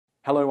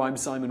Hello, I'm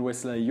Simon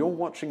Whistler. You're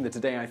watching the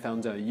Today I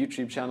Found Out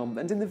YouTube channel,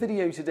 and in the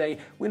video today,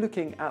 we're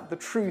looking at the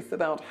truth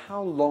about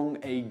how long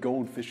a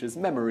goldfish's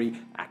memory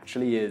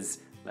actually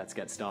is. Let's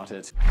get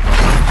started.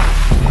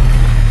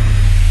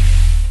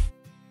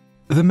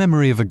 The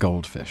memory of a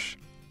goldfish.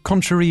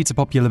 Contrary to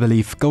popular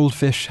belief,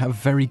 goldfish have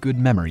very good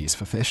memories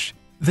for fish.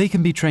 They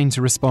can be trained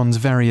to respond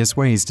various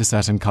ways to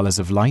certain colors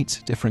of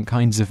light, different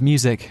kinds of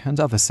music, and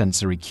other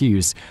sensory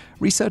cues.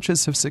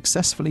 Researchers have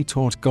successfully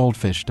taught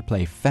goldfish to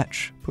play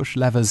fetch, push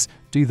levers,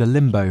 do the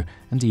limbo,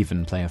 and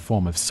even play a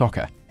form of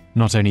soccer.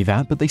 Not only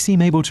that, but they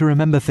seem able to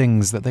remember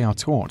things that they are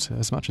taught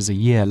as much as a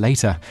year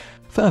later.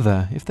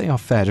 Further, if they are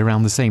fed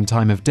around the same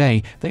time of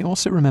day, they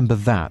also remember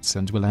that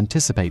and will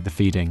anticipate the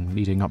feeding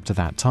leading up to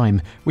that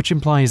time, which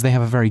implies they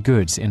have a very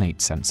good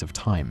innate sense of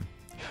time.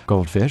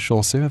 Goldfish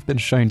also have been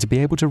shown to be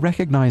able to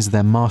recognize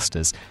their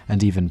masters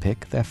and even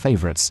pick their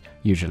favorites,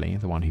 usually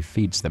the one who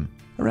feeds them.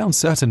 Around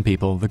certain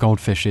people the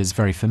goldfish is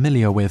very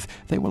familiar with,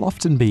 they will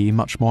often be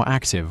much more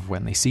active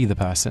when they see the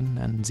person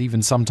and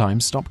even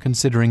sometimes stop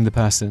considering the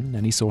person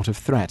any sort of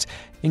threat,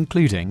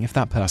 including if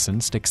that person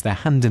sticks their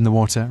hand in the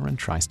water and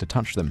tries to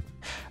touch them.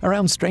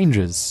 Around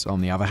strangers, on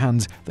the other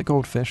hand, the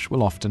goldfish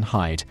will often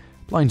hide.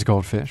 Blind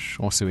goldfish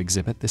also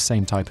exhibit the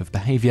same type of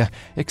behavior,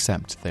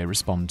 except they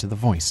respond to the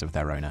voice of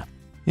their owner.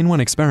 In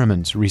one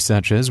experiment,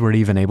 researchers were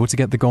even able to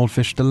get the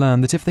goldfish to learn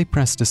that if they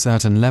pressed a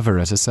certain lever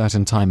at a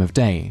certain time of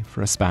day,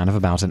 for a span of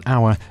about an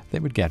hour, they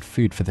would get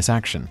food for this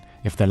action.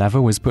 If the lever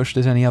was pushed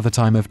at any other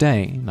time of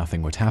day,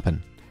 nothing would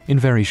happen. In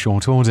very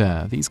short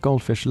order, these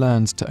goldfish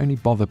learned to only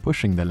bother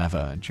pushing the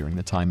lever during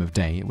the time of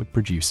day it would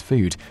produce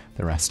food.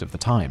 The rest of the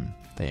time,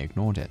 they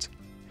ignored it.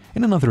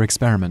 In another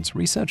experiment,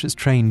 researchers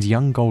trained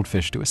young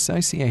goldfish to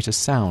associate a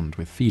sound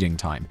with feeding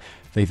time.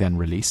 They then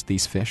released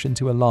these fish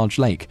into a large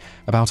lake.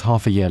 About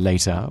half a year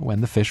later,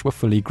 when the fish were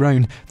fully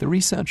grown, the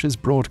researchers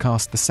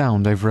broadcast the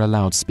sound over a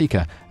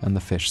loudspeaker, and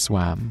the fish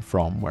swam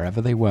from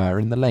wherever they were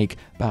in the lake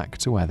back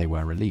to where they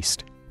were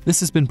released. This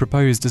has been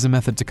proposed as a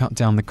method to cut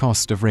down the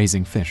cost of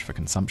raising fish for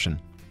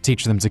consumption.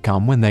 Teach them to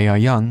come when they are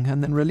young,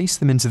 and then release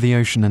them into the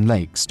ocean and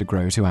lakes to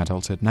grow to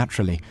adulthood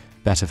naturally.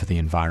 Better for the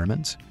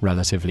environment,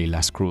 relatively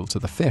less cruel to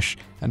the fish,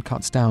 and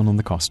cuts down on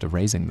the cost of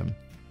raising them.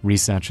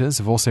 Researchers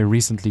have also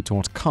recently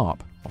taught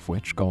carp, of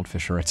which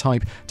goldfish are a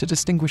type, to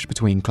distinguish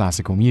between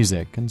classical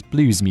music and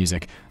blues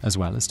music, as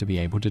well as to be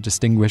able to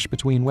distinguish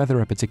between whether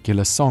a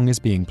particular song is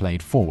being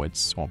played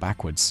forwards or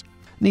backwards.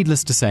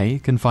 Needless to say,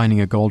 confining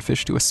a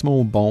goldfish to a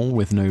small bowl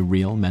with no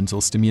real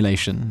mental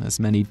stimulation, as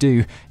many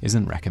do,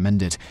 isn't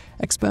recommended.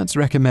 Experts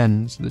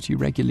recommend that you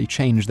regularly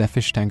change their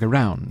fish tank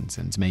around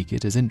and make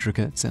it as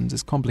intricate and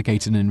as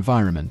complicated an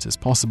environment as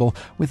possible,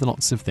 with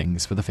lots of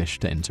things for the fish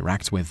to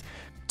interact with.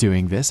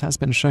 Doing this has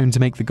been shown to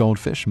make the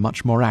goldfish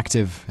much more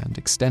active and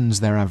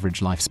extends their average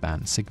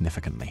lifespan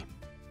significantly.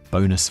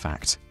 Bonus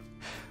fact: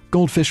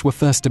 goldfish were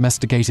first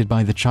domesticated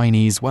by the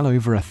Chinese well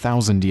over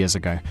 1,000 years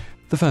ago.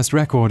 The first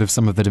record of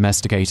some of the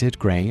domesticated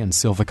grey and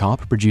silver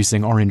carp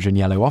producing orange and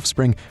yellow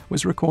offspring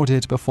was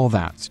recorded before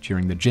that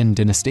during the Jin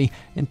dynasty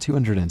in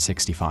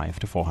 265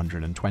 to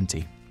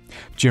 420.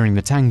 During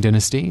the Tang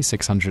dynasty,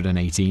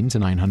 618 to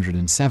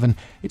 907,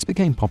 it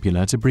became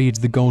popular to breed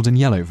the gold and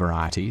yellow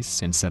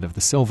varieties instead of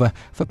the silver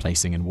for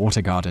placing in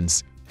water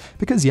gardens.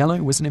 Because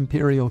yellow was an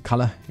imperial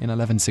color, in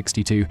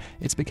 1162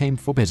 it became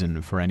forbidden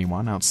for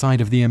anyone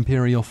outside of the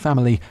imperial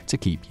family to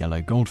keep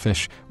yellow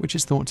goldfish, which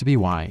is thought to be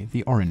why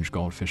the orange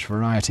goldfish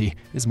variety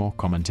is more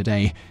common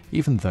today,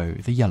 even though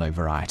the yellow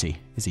variety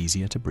is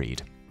easier to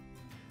breed.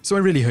 So I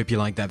really hope you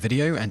liked that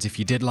video, and if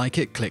you did like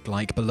it, click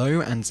like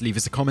below and leave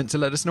us a comment to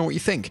let us know what you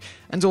think.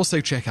 And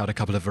also check out a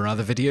couple of our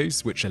other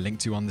videos, which are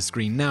linked to on the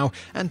screen now,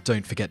 and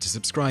don't forget to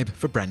subscribe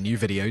for brand new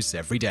videos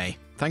every day.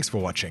 Thanks for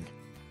watching.